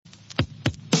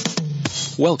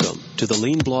Welcome to the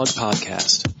Lean Blog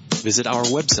Podcast. Visit our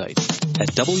website at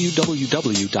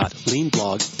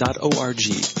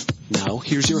www.leanblog.org. Now,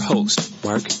 here's your host,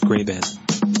 Mark Graban.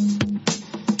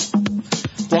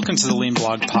 Welcome to the Lean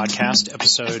Blog Podcast,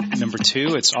 episode number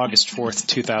 2. It's August 4th,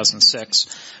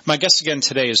 2006. My guest again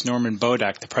today is Norman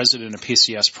Bodek, the president of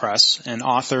PCS Press, an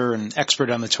author and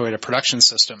expert on the Toyota production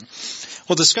system.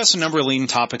 We'll discuss a number of lean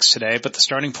topics today, but the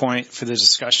starting point for the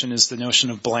discussion is the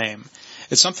notion of blame.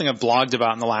 It's something I've blogged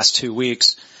about in the last 2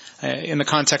 weeks in the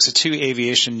context of 2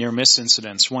 aviation near-miss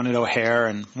incidents, one at O'Hare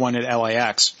and one at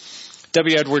LAX.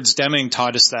 W. Edwards Deming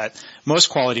taught us that most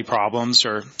quality problems,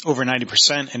 or over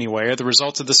 90% anyway, are the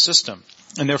result of the system,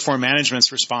 and therefore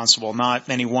management's responsible, not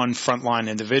any one frontline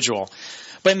individual.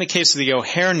 But in the case of the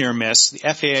O'Hare near miss, the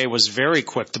FAA was very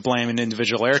quick to blame an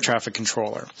individual air traffic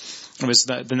controller. It was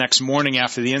the next morning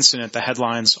after the incident, the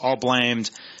headlines all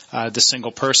blamed the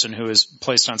single person who was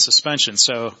placed on suspension.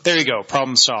 So there you go,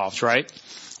 problem solved, right?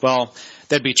 Well,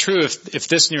 that'd be true if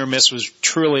this near miss was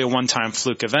truly a one-time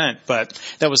fluke event, but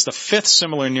that was the 5th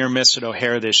similar near miss at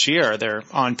O'Hare this year. They're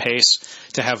on pace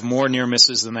to have more near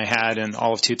misses than they had in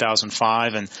all of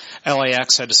 2005, and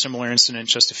LAX had a similar incident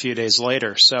just a few days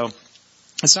later. So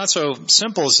it's not so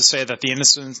simple as to say that the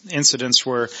incidents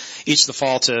were each the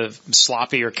fault of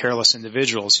sloppy or careless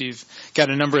individuals. You've got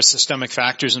a number of systemic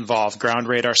factors involved: ground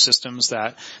radar systems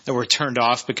that were turned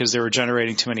off because they were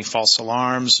generating too many false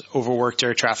alarms, overworked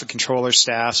air traffic controller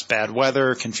staffs, bad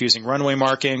weather, confusing runway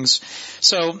markings.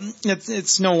 So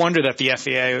it's no wonder that the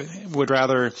FAA would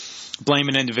rather blame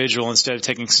an individual instead of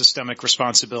taking systemic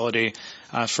responsibility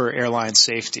for airline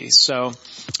safety. So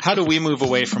how do we move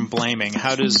away from blaming?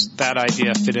 How does that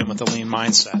idea fit in with the lean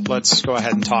mindset? Let's go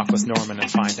ahead and talk with Norman and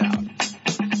find out.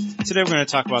 Today we're going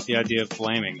to talk about the idea of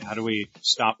blaming. How do we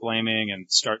stop blaming and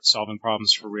start solving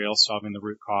problems for real, solving the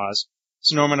root cause?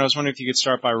 So Norman, I was wondering if you could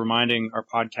start by reminding our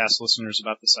podcast listeners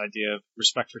about this idea of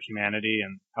respect for humanity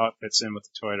and how it fits in with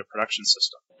the Toyota production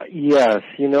system. Yes,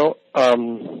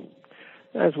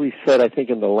 as we said, I think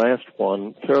in the last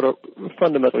one, Toyota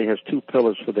fundamentally has 2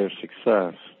 pillars for their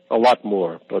success. A lot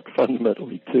more, but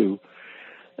fundamentally 2.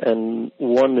 And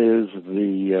one is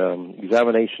the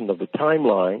examination of the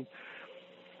timeline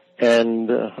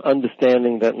and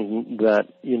understanding that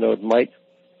it might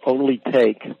only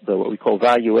take what we call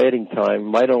value-adding time,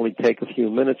 might only take a few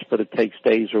minutes, but it takes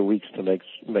days or weeks to make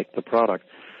the product.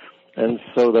 And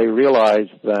so they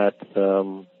realized that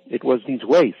it was these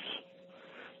wastes.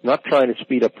 Not trying to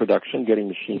speed up production, getting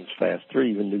machines faster,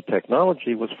 even new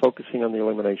technology, was focusing on the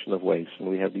elimination of waste. And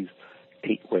we have these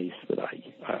 8 wastes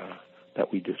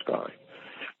that we describe.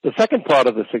 The second part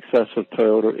of the success of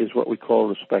Toyota is what we call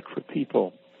respect for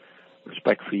people,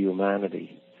 respect for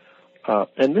humanity.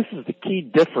 And this is the key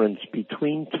difference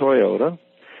between Toyota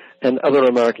and other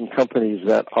American companies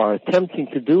that are attempting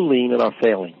to do lean and are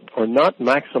failing, or not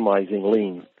maximizing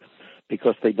lean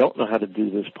because they don't know how to do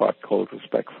this part called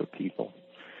respect for people.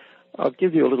 I'll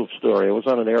give you a little story. I was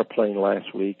on an airplane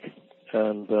last week,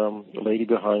 and the lady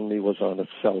behind me was on a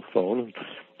cell phone.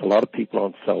 A lot of people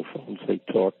on cell phones, they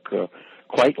talk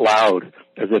quite loud,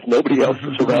 as if nobody else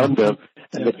is around them,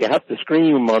 and that you have to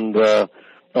scream on the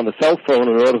cell phone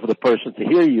in order for the person to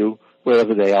hear you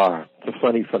wherever they are. It's a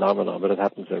funny phenomenon, but it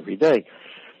happens every day.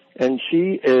 And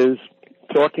she is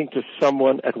talking to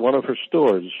someone at one of her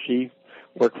stores. She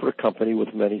worked for a company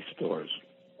with many stores,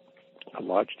 a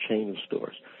large chain of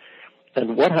stores.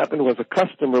 And what happened was a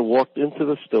customer walked into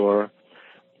the store,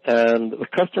 and the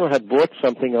customer had bought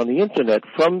something on the Internet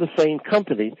from the same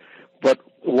company, but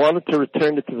wanted to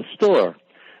return it to the store.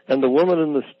 And the woman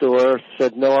in the store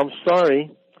said, "No, I'm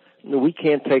sorry. No, we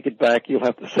can't take it back. You'll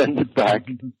have to send it back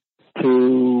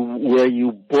to where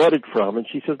you bought it from." And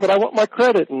she says, "But I want my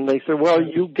credit." And they said, "Well,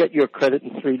 you get your credit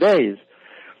in 3 days."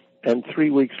 And 3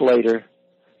 weeks later,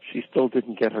 she still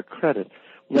didn't get her credit.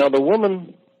 Now, the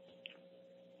woman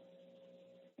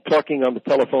talking on the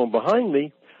telephone behind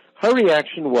me, her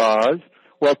reaction was,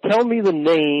 "Well, tell me the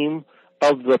name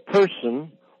of the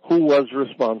person who was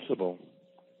responsible."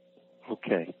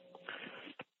 Okay.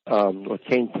 What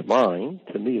came to mind,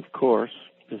 to me, of course,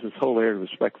 is this whole area of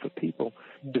respect for people,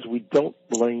 is we don't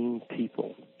blame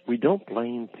people. We don't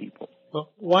blame people. Well,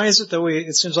 why is it that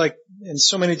it seems like in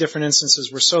so many different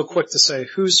instances, we're so quick to say,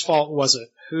 whose fault was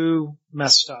it? Who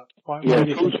messed up? Why do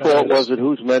you whose think fault was it?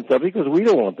 Who's meant up? Because we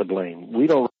don't want the blame. We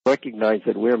don't recognize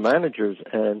that we're managers,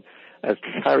 and as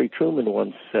Harry Truman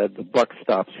once said, the buck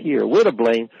stops here. We're to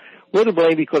blame. We're to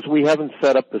blame because we haven't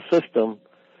set up the system,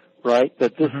 right,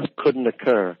 that this couldn't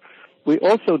occur. We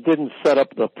also didn't set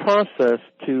up the process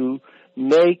to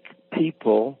make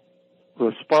people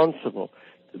responsible.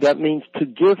 That means to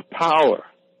give power,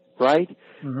 right?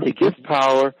 Mm-hmm. To give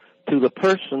power to the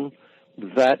person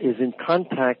that is in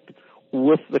contact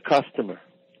with the customer.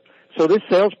 So this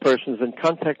salesperson is in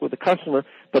contact with the customer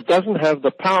but doesn't have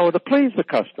the power to please the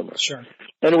customer. Sure.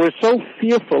 And we're so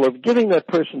fearful of giving that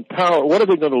person power. What are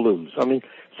they going to lose? I mean,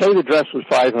 say the dress was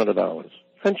 $500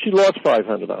 and she lost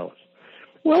 $500.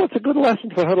 Well, it's a good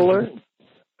lesson for her to learn,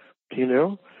 you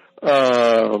know.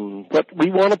 But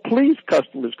we want to please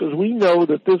customers because we know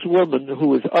that this woman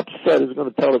who is upset is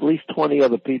going to tell at least 20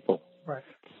 other people. Right.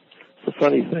 It's a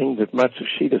funny thing that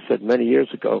Matsushita said many years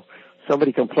ago.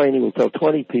 Somebody complaining will tell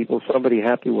 20 people. Somebody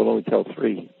happy will only tell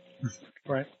 3.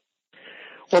 Right.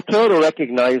 Well, Toyota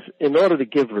recognized in order to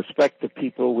give respect to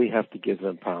people, we have to give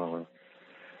them power.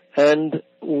 And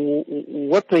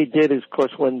what they did is, of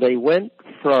course, when they went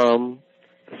from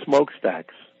the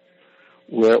smokestacks,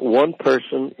 where one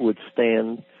person would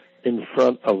stand in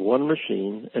front of one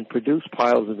machine and produce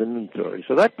piles of inventory.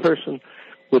 So that person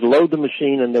would load the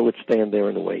machine and they would stand there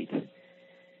and wait.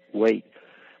 Wait.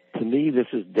 To me, this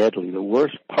is deadly. The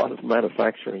worst part of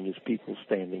manufacturing is people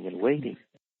standing and waiting.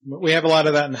 We have a lot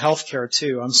of that in healthcare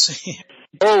too, I'm seeing.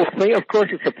 Oh, of course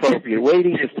it's appropriate.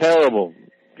 Waiting is terrible.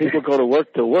 People go to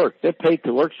work. They're paid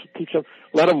to work, so teach them,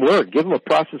 let them work. Give them a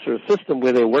process or a system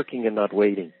where they're working and not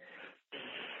waiting.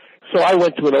 So I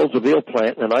went to an Oldsmobile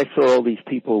plant and I saw all these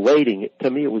people waiting.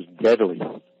 To me, it was deadly.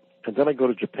 And then I go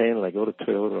to Japan and I go to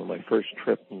Toyota on my first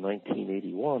trip in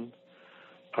 1981,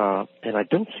 and I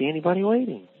don't see anybody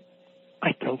waiting.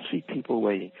 I don't see people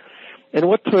waiting. And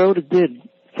what Toyota did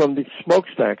from the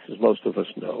smokestacks, as most of us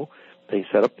know, they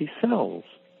set up these cells.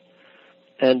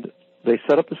 And they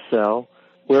set up a cell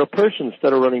where a person,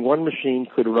 instead of running one machine,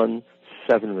 could run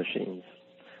 7 machines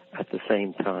at the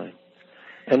same time.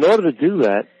 In order to do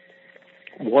that,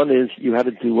 one is you had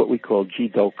to do what we call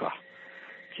jidoka.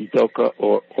 Jidoka,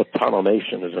 or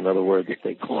automation, is another word that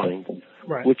they coined,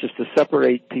 Right. which is to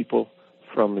separate people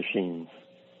from machines.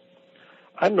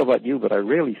 I don't know about you, but I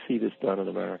rarely see this done in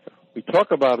America. We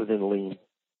talk about it in Lean,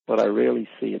 but I rarely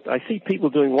see it. I see people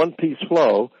doing one-piece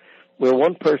flow where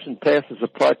one person passes a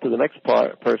part to the next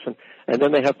person, and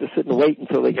then they have to sit and wait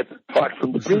until they get the part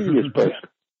from the previous person.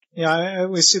 Yeah,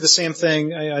 we see the same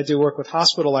thing. I do work with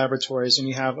hospital laboratories, and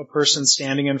you have a person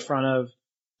standing in front of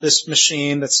this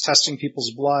machine that's testing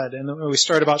people's blood. And we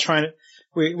start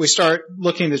we start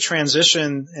looking to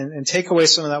transition and take away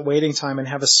some of that waiting time and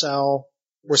have a cell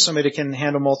where somebody can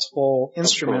handle multiple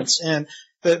instruments. And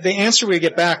the answer we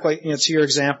get back, like, to your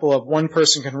example of one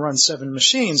person can run 7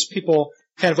 machines, people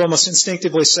kind of almost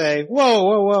instinctively say,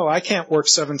 whoa, I can't work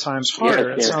 7 times harder.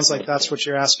 Yeah, it sounds like that's what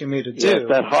you're asking me to do. Yes,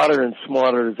 that harder and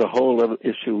smarter is a whole other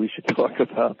issue we should talk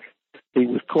about. It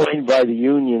was coined by the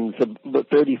unions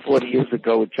 30, 40 years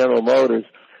ago with General Motors,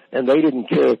 and they didn't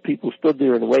care if people stood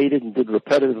there and waited and did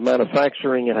repetitive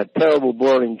manufacturing and had terrible,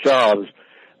 boring jobs.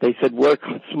 They said work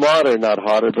smarter, not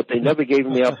harder, but they never gave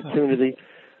them the opportunity,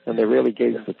 and they really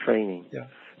gave them the training. Yeah.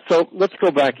 So let's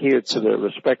go back here to the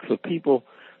respect for people.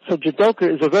 So jidoka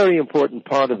is a very important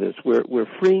part of this. We're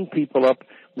freeing people up.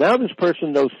 Now this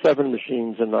person knows 7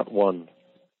 machines and not 1.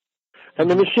 And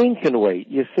the machine can wait.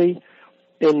 You see,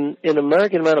 in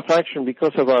American manufacturing,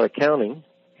 because of our accounting,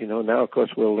 now of course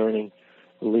we're learning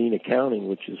lean accounting,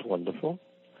 which is wonderful.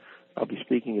 I'll be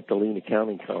speaking at the Lean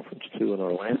Accounting Conference, too, in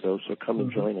Orlando, so come and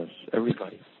join us,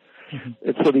 everybody.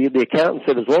 And so the accountant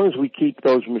said, as long as we keep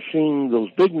those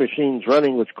big machines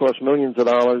running, which cost millions of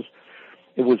dollars,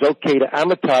 it was okay to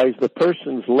amortize the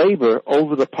person's labor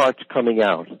over the parts coming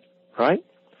out, right?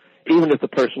 Even if the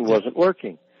person wasn't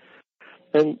working.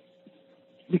 And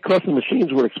because the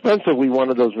machines were expensive, we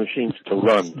wanted those machines to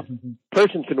run.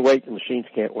 Person can wait, the machines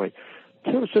can't wait.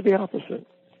 Toyota said the opposite.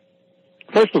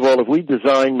 First of all, if we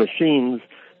design machines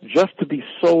just to be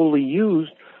solely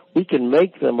used, we can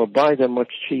make them or buy them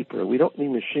much cheaper. We don't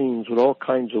need machines with all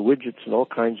kinds of widgets and all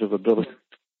kinds of ability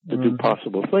to do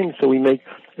possible things. So we make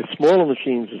as smaller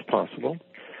machines as possible.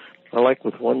 I like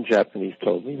what one Japanese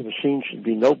told me, the machine should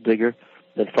be no bigger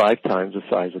than 5 times the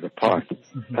size of the part.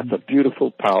 That's a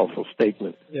beautiful, powerful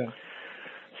statement. Yeah.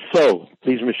 So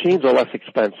these machines are less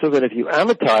expensive, and if you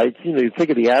amortize, you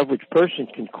figure the average person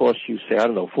can cost you, say,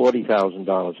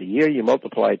 $40,000 a year. You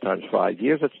multiply it times 5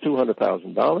 years, that's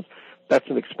 $200,000. That's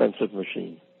an expensive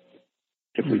machine,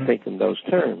 if we think in those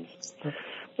terms.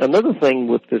 Another thing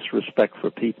with this respect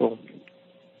for people,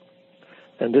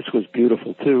 and this was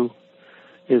beautiful too,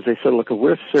 is they said, look, if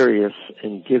we're serious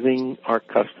in giving our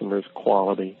customers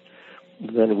quality,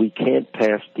 then we can't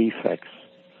pass defects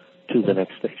to the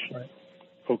next station. Right.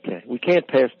 Okay, we can't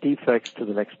pass defects to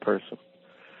the next person.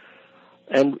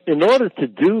 And in order to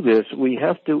do this, we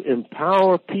have to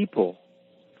empower people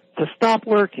to stop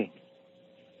working.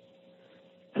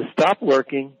 To stop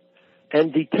working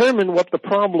and determine what the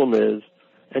problem is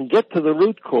and get to the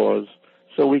root cause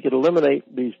so we could eliminate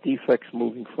these defects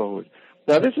moving forward.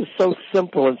 Now, this is so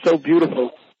simple and so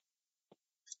beautiful.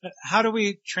 How do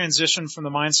we transition from the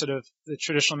mindset of the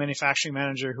traditional manufacturing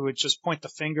manager who would just point the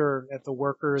finger at the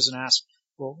workers and ask,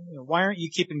 well, why aren't you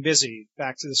keeping busy?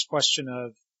 Back to this question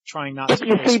of trying not to.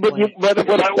 You see, but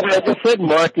what I just said,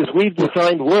 Mark, is we've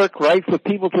designed work, right, for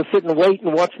people to sit and wait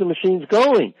and watch the machines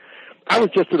going. I was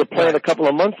just at a plant a couple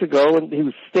of months ago, and he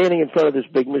was standing in front of this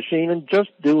big machine and just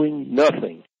doing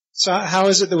nothing. So how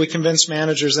is it that we convince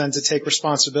managers then to take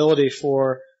responsibility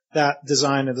for that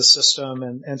design of the system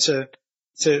and to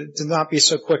not be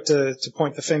so quick to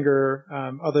point the finger,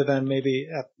 other than maybe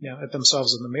at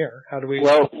themselves in the mirror? How do we?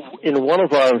 Well, in one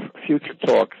of our future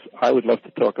talks, I would love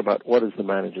to talk about what is the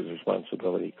manager's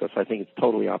responsibility, because I think it's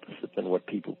totally opposite than what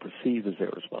people perceive as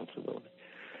their responsibility.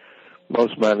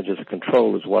 Most managers'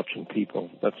 control is watching people.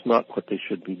 That's not what they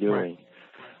should be doing.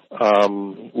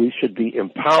 Right. We should be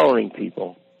empowering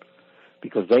people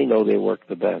because they know they work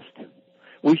the best.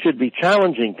 We should be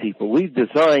challenging people. We've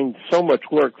designed so much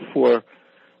work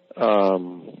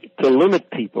to limit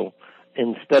people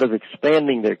instead of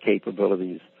expanding their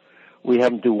capabilities. We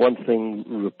have them do one thing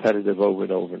repetitive over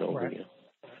and over and over again.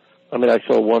 I mean, I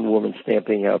saw one woman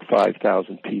stamping out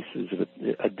 5,000 pieces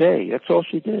a day. That's all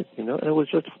she did, and it was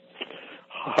just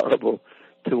horrible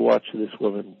to watch this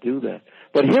woman do that.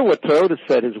 But here what Toyota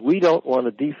said is we don't want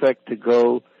a defect to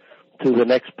go to the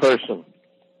next person.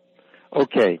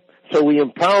 Okay, so we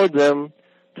empowered them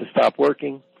to stop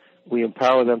working. We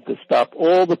empower them to stop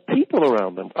all the people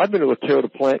around them. I've been to a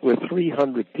Toyota plant where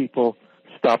 300 people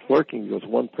stopped working because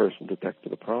one person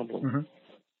detected a problem. Mm-hmm.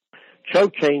 Cho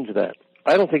changed that.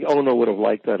 I don't think Ono would have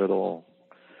liked that at all.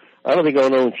 I don't think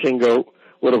Ono and Shingo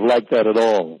would have liked that at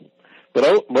all.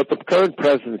 But the current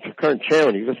president, the current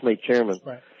chairman, he just made chairman,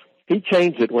 right. He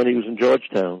changed it when he was in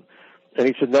Georgetown. And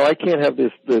he said, no, I can't have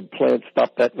the plant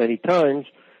stop that many times.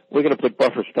 We're going to put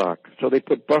buffer stock. So they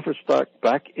put buffer stock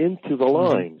back into the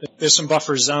line. There's some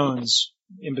buffer zones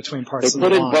in between parts of the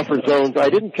line. They put in buffer zones. I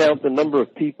didn't count the number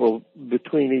of people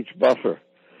between each buffer.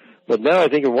 But now I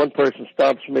think if one person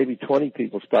stops, maybe 20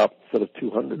 people stop instead of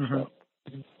 200 stop.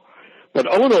 But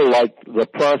Ono liked the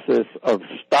process of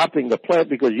stopping the plant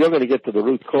because you're going to get to the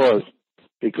root cause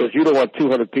because you don't want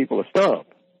 200 people to stop.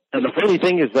 And the funny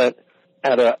thing is that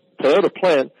at a Toyota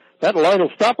plant, that line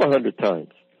will stop 100 times,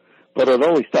 but it'll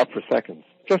only stop for seconds,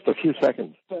 just a few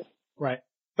seconds. Right.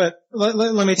 But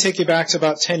let me take you back to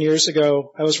about 10 years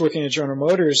ago. I was working at General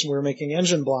Motors, and we were making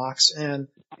engine blocks, and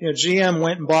GM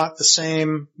went and bought the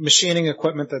same machining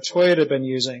equipment that Toyota had been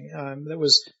using. That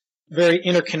was very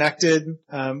interconnected,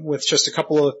 with just a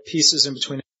couple of pieces in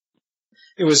between.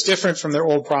 It was different from their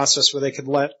old process where they could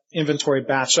let inventory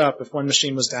batch up. If one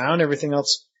machine was down, everything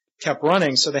else kept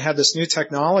running. So they had this new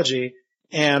technology,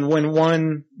 and when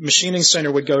one machining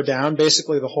center would go down,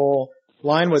 basically the whole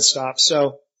line would stop.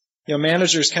 So,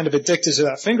 managers kind of addicted to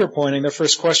that finger pointing. Their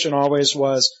first question always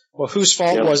was, well, whose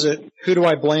fault was it? Who do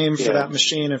I blame for that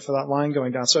machine and for that line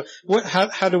going down? So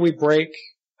how do we break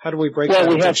that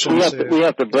addiction? We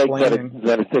have to break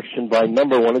that addiction by,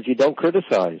 number one, is you don't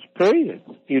criticize, period.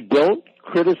 You don't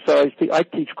criticize. I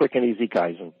teach Quick and Easy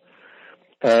Kaizen.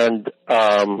 And,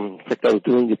 in fact, I was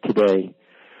doing it today,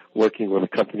 working with a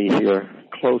company here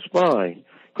close by.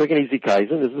 Quick and Easy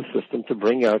Kaizen is the system to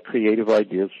bring out creative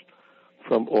ideas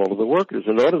from all of the workers.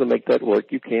 In order to make that work,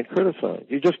 you can't criticize.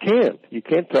 You just can't. You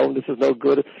can't tell them this is no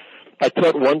good. I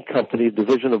taught one company, a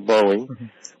division of Boeing,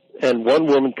 and one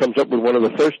woman comes up with one of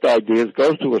the first ideas,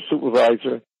 goes to her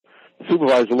supervisor. The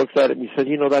supervisor looks at it and he said,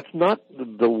 that's not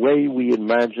the way we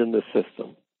imagine the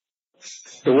system.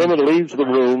 The woman leaves the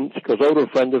room. She goes over to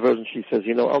a friend of hers and she says,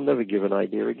 I'll never give an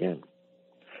idea again.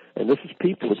 And this is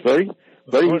people. It's very,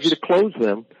 very easy to close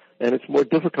them, and it's more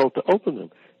difficult to open them.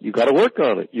 You got to work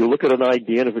on it. You look at an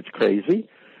idea, and if it's crazy,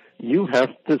 you have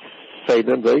to say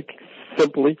to them very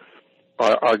simply,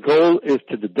 our goal is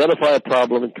to identify a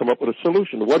problem and come up with a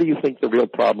solution. What do you think the real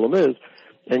problem is?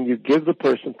 And you give the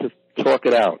person to talk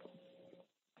it out.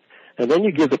 And then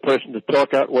you give the person to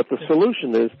talk out what the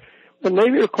solution is. And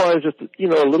maybe it requires just,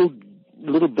 a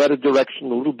little better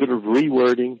direction, a little bit of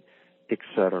rewording,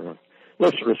 etc.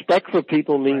 Listen, respect for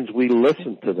people means we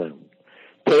listen to them.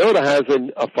 Toyota has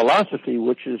a philosophy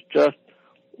which is just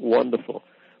wonderful.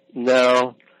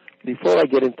 Now, before I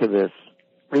get into this,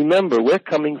 remember, we're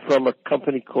coming from a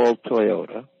company called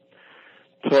Toyota.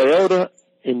 Toyota,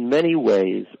 in many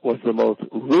ways, was the most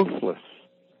ruthless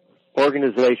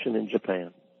organization in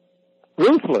Japan.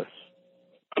 Ruthless.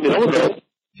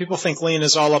 People think Lean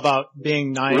is all about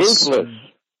being nice. Ruthless.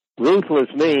 Ruthless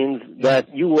means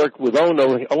that you worked with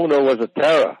Ono. Ono was a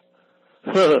terror.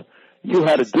 You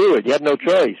had to do it. You had no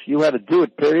choice. You had to do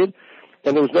it, period.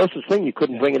 And there was no such thing. You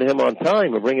couldn't bring it him on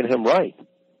time or bring it him right.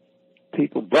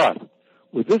 People, but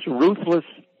with this ruthless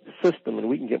system, and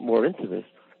we can get more into this,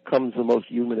 comes the most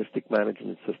humanistic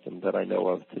management system that I know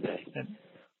of today.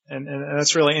 And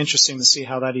that's really interesting to see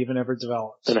how that even ever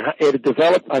develops. And it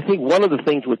developed, I think one of the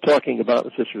things we're talking about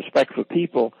is this respect for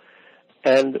people.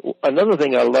 And another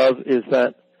thing I love is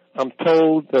that I'm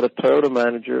told that a Toyota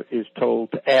manager is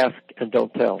told to ask and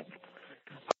don't tell.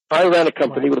 I ran a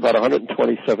company with about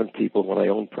 127 people when I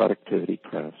owned Productivity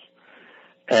Press.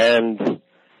 And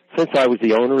since I was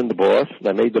the owner and the boss, and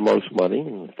I made the most money,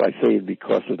 and if I say it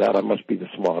because of that, I must be the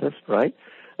smartest, right?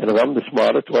 And if I'm the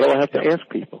smartest, what do I have to ask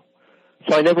people?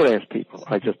 So I never asked people.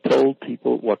 I just told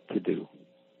people what to do.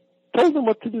 Told them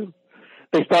what to do.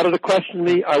 They started to question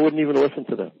me. I wouldn't even listen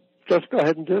to them. Just go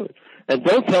ahead and do it. And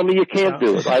don't tell me you can't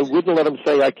do it. I wouldn't let them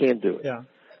say I can't do it. Yeah.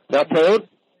 Now, Toyota?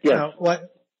 Yeah. Now,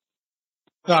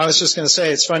 No, I was just going to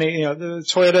say, it's funny, the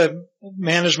Toyota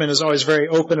management is always very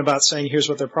open about saying here's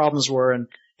what their problems were, and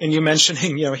you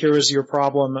mentioning, here is your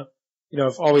problem,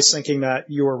 of always thinking that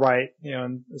you were right,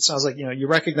 and it sounds like, you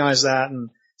recognize that and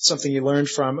something you learned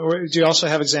from. Or do you also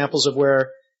have examples of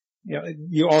where,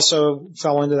 you also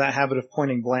fell into that habit of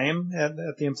pointing blame at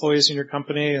the employees in your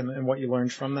company and what you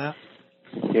learned from that?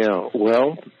 Yeah,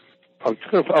 well,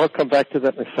 I'll come back to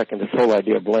that in a second, this whole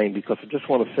idea of blame, because I just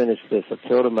want to finish this. A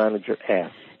Toyota manager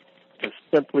asks. Just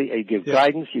simply, you give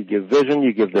guidance, you give vision,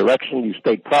 you give direction, you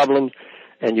state problems,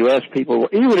 and you ask people,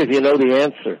 even if you know the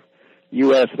answer,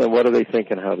 you ask them what do they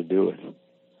think and how to do it.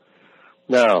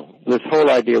 Now, this whole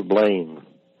idea of blame,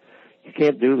 you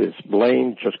can't do this.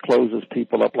 Blame just closes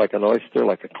people up like an oyster,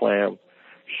 like a clam,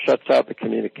 shuts out the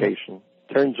communication,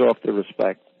 turns off the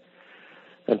respect.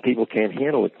 And people can't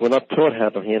handle it. We're not taught how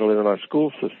to handle it in our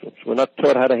school systems. We're not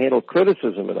taught how to handle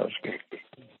criticism in our school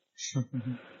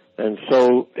systems. And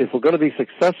so if we're going to be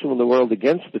successful in the world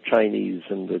against the Chinese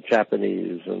and the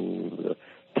Japanese and the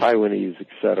Taiwanese,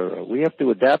 etc., we have to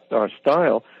adapt our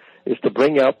style is to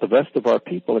bring out the best of our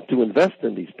people and to invest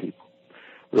in these people.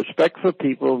 Respect for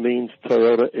people means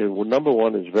Toyota, number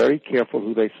one, is very careful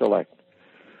who they select.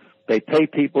 They pay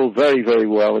people very, very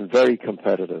well and very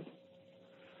competitive.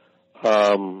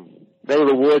 They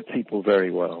reward people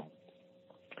very well.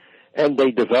 And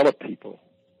they develop people.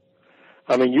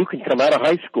 I mean, you can come out of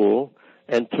high school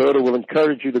and Toyota will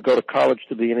encourage you to go to college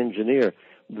to be an engineer.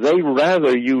 They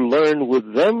rather you learn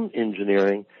with them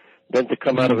engineering than to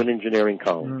come out of an engineering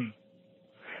college.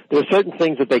 There are certain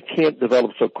things that they can't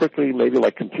develop so quickly, maybe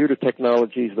like computer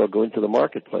technologies, they'll go into the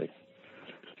marketplace.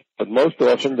 But most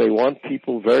often they want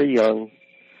people very young.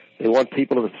 They want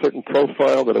people of a certain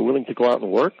profile that are willing to go out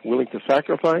and work, willing to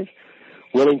sacrifice,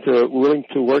 willing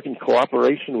to work in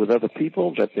cooperation with other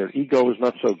people, that their ego is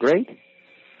not so great.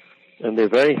 And they're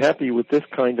very happy with this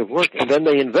kind of work. And then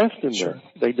they invest in them.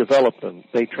 They develop them.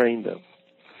 They train them.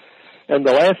 And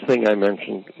the last thing I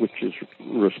mentioned, which is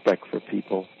respect for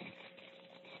people,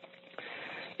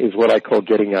 is what I call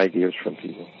getting ideas from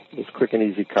people. This quick and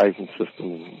easy Kaizen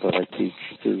system that I teach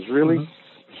is really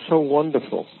so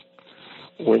wonderful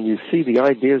when you see the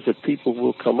ideas that people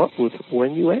will come up with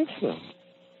when you ask them.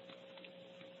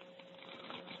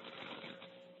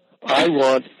 I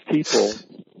want people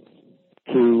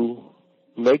to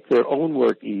make their own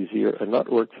work easier and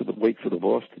not wait for the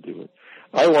boss to do it.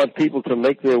 I want people to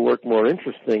make their work more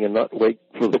interesting and not wait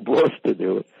for the boss to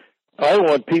do it. I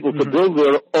want people to build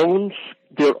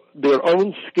their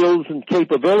own skills and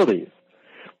capabilities,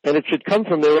 and it should come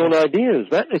from their own ideas.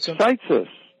 That excites us.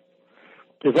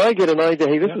 If I get an idea,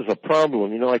 hey, this is a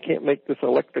problem, I can't make this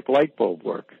electric light bulb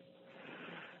work.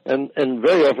 And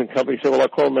very often companies say, well, I'll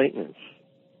call maintenance.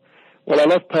 Well, I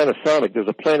left Panasonic. There's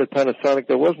a plant at Panasonic.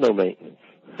 There was no maintenance.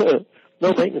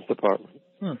 No maintenance department.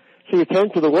 So you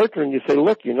turn to the worker and you say,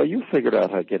 look, you figured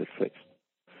out how to get it fixed.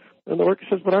 And the worker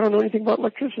says, but I don't know anything about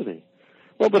electricity.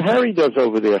 Well, but Harry does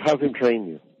over there. Have him train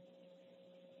you.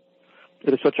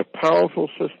 It is such a powerful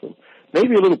system.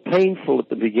 Maybe a little painful at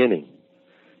the beginning,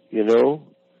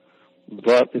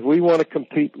 but if we want to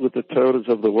compete with the Toyotas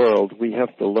of the world, we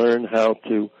have to learn how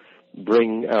to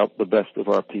bring out the best of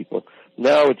our people.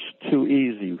 Now it's too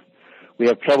easy. We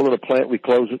have trouble in a plant, we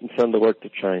close it and send the work to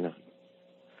China.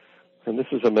 And this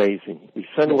is amazing. We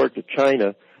send work to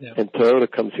China, and Toyota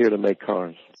comes here to make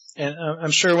cars. And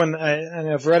I'm sure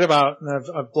I've read about, and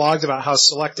I've blogged about how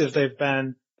selective they've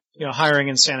been, hiring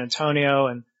in San Antonio,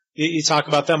 and you talk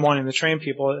about them wanting to train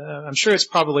people. I'm sure it's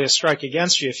probably a strike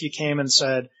against you if you came and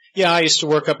said, yeah, I used to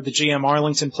work up at the GM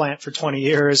Arlington plant for 20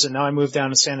 years, and now I moved down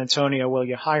to San Antonio. Will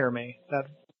you hire me?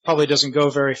 probably doesn't go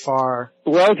very far.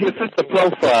 Well, if you fit the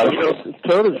profile,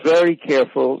 Toyota's very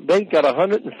careful. They got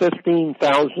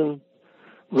 115,000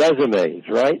 resumes,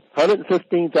 right?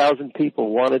 115,000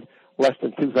 people wanted less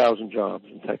than 2,000 jobs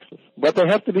in Texas. But they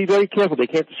have to be very careful. They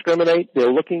can't discriminate.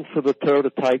 They're looking for the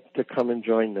Toyota type to come and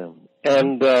join them.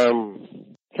 And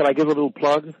can I give a little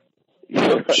plug?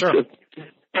 Sure.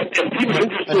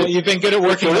 I know you've been good at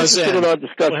working those in. In our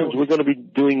discussions, we're going to be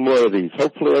doing more of these,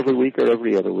 hopefully every week or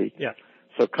every other week. Yeah.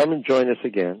 So come and join us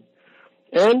again.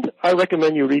 And I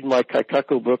recommend you read my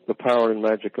Kaikaku book, The Power and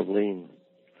Magic of Lean.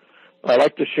 I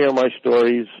like to share my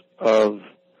stories of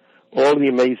all the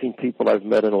amazing people I've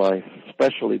met in life,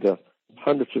 especially the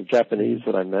hundreds of Japanese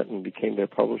that I met and became their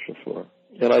publisher for.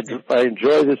 And I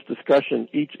enjoy this discussion.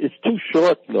 It's too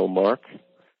short, though, Mark.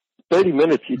 30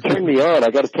 minutes. You turn me on.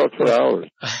 I got to talk for hours.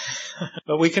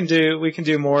 But we can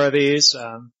do more of these.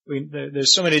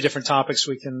 There's so many different topics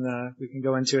we can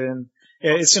go into, and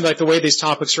it seems like the way these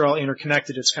topics are all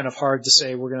interconnected, it's kind of hard to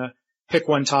say we're going to pick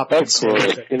one topic. Of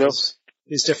course,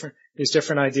 these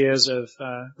different ideas of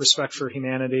respect for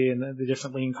humanity and the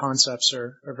different lean concepts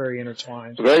are very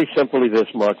intertwined. Very simply,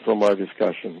 this, Mark, from our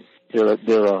discussion,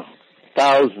 there are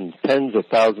thousands, tens of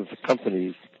thousands of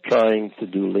companies trying to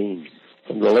do lean.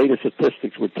 From the latest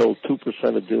statistics, we're told 2%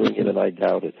 are doing it, and I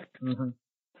doubt it. Mm-hmm.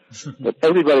 But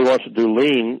everybody wants to do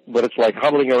lean, but it's like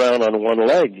hobbling around on one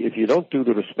leg. If you don't do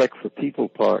the respect for people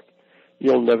part,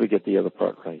 you'll never get the other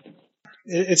part right.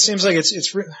 It seems like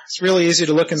it's really easy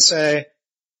to look and say,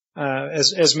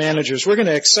 as managers, we're going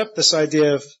to accept this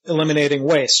idea of eliminating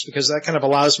waste because that kind of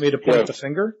allows me to point the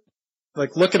finger.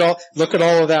 Like look at all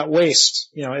of that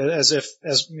waste,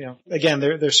 again,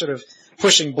 they're sort of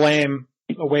pushing blame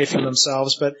away from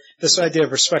themselves, but this idea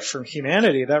of respect for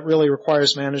humanity, that really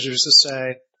requires managers to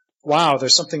say, wow,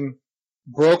 there's something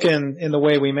broken in the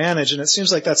way we manage, and it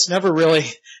seems like that's never really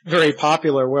very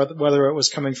popular, whether it was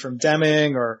coming from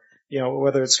Deming or,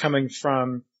 whether it's coming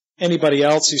from anybody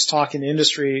else who's talking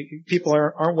industry. People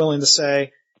aren't willing to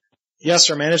say, yes,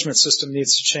 our management system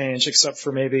needs to change, except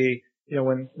for maybe,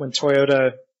 when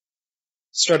Toyota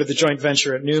started the joint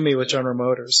venture at NUMMI with General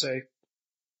Motors, they,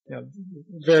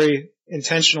 very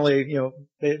intentionally,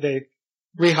 they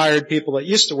rehired people that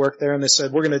used to work there, and they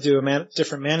said, we're going to do a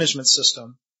different management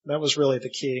system. That was really the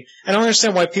key. I don't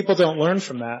understand why people don't learn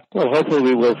from that. Well, hopefully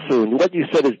we will soon. What you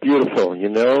said is beautiful,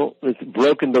 It's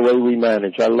broken the way we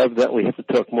manage. I love that. We have to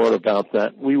talk more about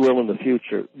that. We will in the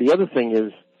future. The other thing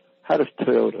is, how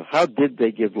did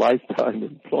they give lifetime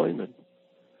employment?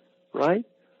 Right?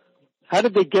 How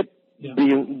did they get how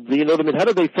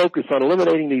did they focus on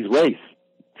eliminating these wastes?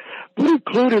 But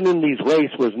included in these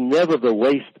wastes was never the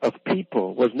waste of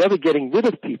people, was never getting rid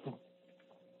of people.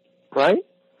 Right?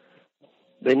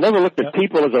 They never looked at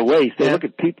people as a waste. They look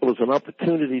at people as an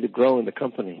opportunity to grow in the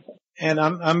company. And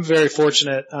I'm very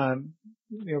fortunate,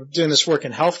 doing this work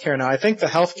in healthcare now. I think the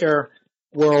healthcare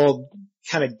world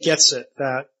kind of gets it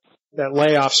that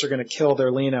layoffs are going to kill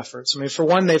their lean efforts. I mean, for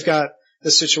one, they've got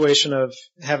the situation of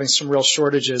having some real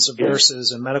shortages of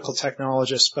nurses and medical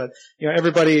technologists, but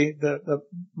everybody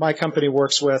my company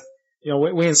works with,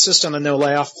 we insist on the no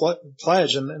layoff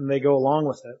pledge, and they go along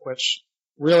with it, which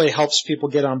really helps people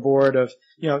get on board of,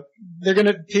 they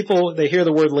hear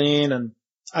the word lean, and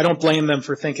I don't blame them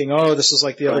for thinking, oh, this is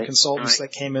like the other consultants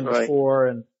that came in before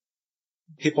and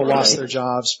people lost their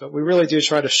jobs, but we really do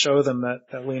try to show them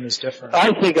that lean is different.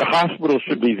 I think a hospital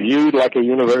should be viewed like a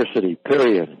university,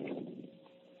 period.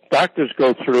 Doctors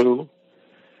go through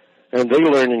and they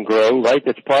learn and grow, right?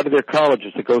 That's part of their college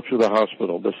is to go through the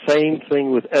hospital. The same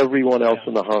thing with everyone else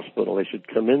in the hospital. They should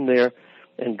come in there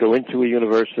and go into a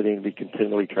university and be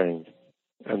continually trained.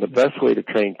 And the best way to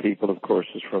train people, of course,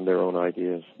 is from their own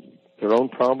ideas, their own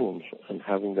problems, and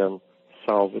having them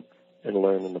solve it and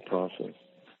learn in the process.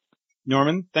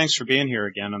 Norman, thanks for being here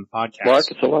again on the podcast.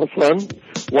 Mark, it's a lot of fun.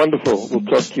 Wonderful. We'll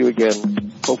talk to you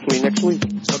again, hopefully next week.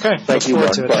 Okay. Thank you,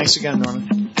 Mark. Thanks again, Norman.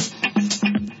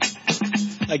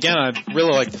 Again, I'd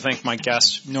really like to thank my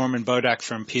guest, Norman Bodak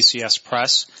from PCS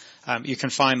Press. You can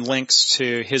find links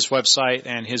to his website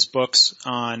and his books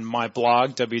on my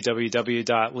blog,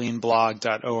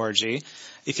 www.leanblog.org.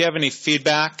 If you have any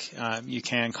feedback, you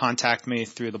can contact me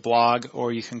through the blog,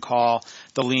 or you can call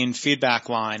the Lean feedback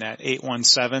line at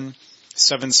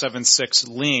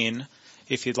 817-776-LEAN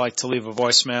if you'd like to leave a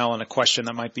voicemail and a question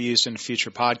that might be used in a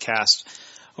future podcast.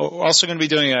 We're also going to be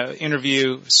doing an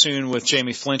interview soon with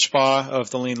Jamie Flinchbaugh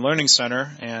of the Lean Learning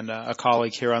Center and a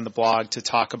colleague here on the blog to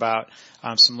talk about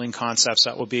some lean concepts.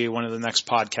 That will be one of the next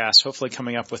podcasts, hopefully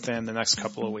coming up within the next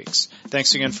couple of weeks.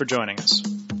 Thanks again for joining us.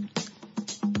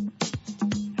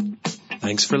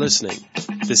 Thanks for listening.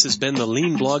 This has been the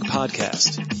Lean Blog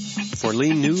Podcast. For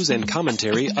Lean news and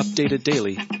commentary updated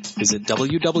daily, visit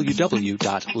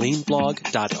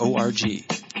www.leanblog.org.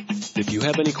 If you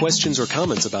have any questions or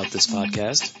comments about this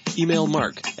podcast, email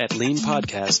Mark at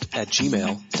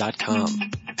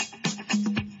leanpodcast@gmail.com.